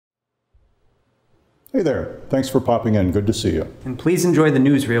Hey there, thanks for popping in, good to see you. And please enjoy the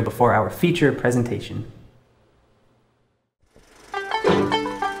newsreel before our feature presentation.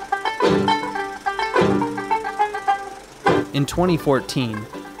 In 2014,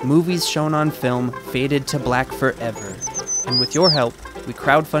 movies shown on film faded to black forever. And with your help, we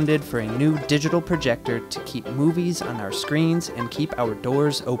crowdfunded for a new digital projector to keep movies on our screens and keep our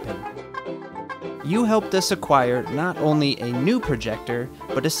doors open. You helped us acquire not only a new projector,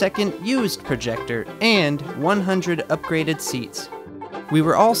 but a second used projector and 100 upgraded seats. We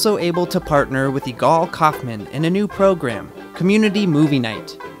were also able to partner with Igal Kaufman in a new program, Community Movie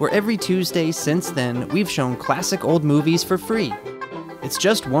Night, where every Tuesday since then we've shown classic old movies for free. It's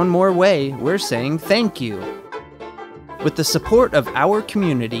just one more way we're saying thank you. With the support of our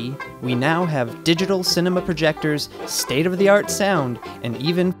community, we now have digital cinema projectors, state-of-the-art sound, and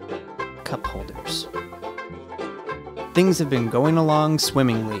even cup holders. Things have been going along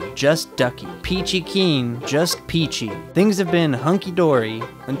swimmingly, just ducky. Peachy keen, just peachy. Things have been hunky-dory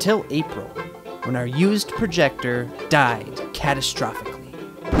until April, when our used projector died catastrophically.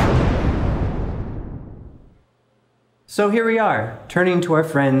 So here we are, turning to our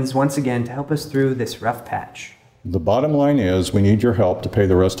friends once again to help us through this rough patch. The bottom line is we need your help to pay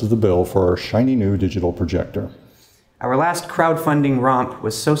the rest of the bill for our shiny new digital projector. Our last crowdfunding romp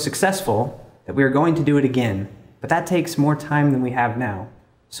was so successful that we are going to do it again, but that takes more time than we have now.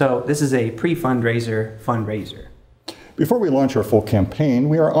 So this is a pre-fundraiser fundraiser. Before we launch our full campaign,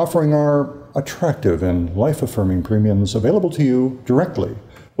 we are offering our attractive and life-affirming premiums available to you directly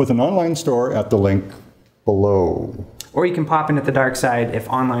with an online store at the link below. Or you can pop in at the Darkside if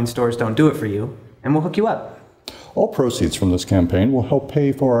online stores don't do it for you, and we'll hook you up. All proceeds from this campaign will help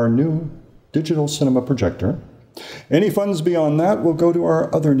pay for our new digital cinema projector. Any funds beyond that will go to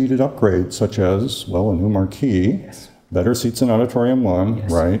our other needed upgrades, such as, well, a new marquee, yes, better seats in Auditorium 1,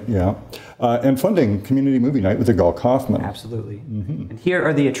 yes, right, yeah, and funding Community Movie Night with Igal Kaufman. Absolutely. And here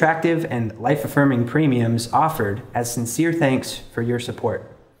are the attractive and life-affirming premiums offered as sincere thanks for your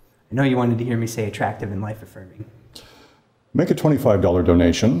support. I know you wanted to hear me say attractive and life-affirming. Make a $25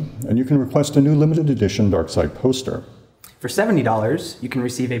 donation, and you can request a new limited edition Darkside poster. For $70, you can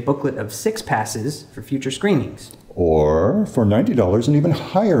receive a booklet of 6 passes for future screenings. Or for $90, an even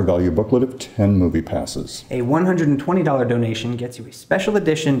higher value booklet of 10 movie passes. A $120 donation gets you a special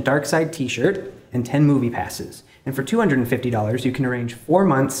edition Darkside t-shirt and 10 movie passes. And for $250, you can arrange 4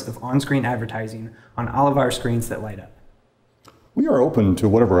 months of on-screen advertising on all of our screens that light up. We are open to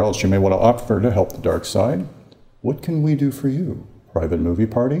whatever else you may want to offer to help the Darkside. What can we do for you? Private movie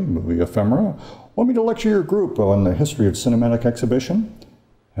party? Movie ephemera? Want me to lecture your group on the history of cinematic exhibition?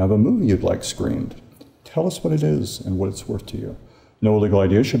 Have a movie you'd like screened? Tell us what it is and what it's worth to you. No illegal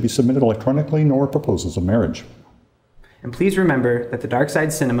ideas should be submitted electronically, nor proposals of marriage. And please remember that the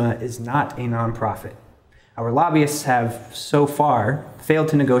Darkside Cinema is not a nonprofit. Our lobbyists have, so far, failed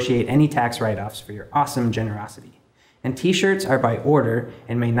to negotiate any tax write-offs for your awesome generosity. And t-shirts are by order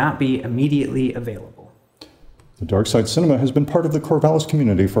and may not be immediately available. The Darkside Cinema has been part of the Corvallis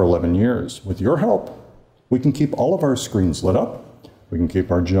community for 11 years. With your help, we can keep all of our screens lit up, we can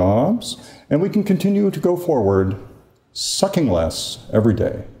keep our jobs, and we can continue to go forward, sucking less every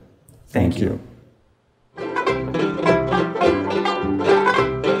day. Thank you.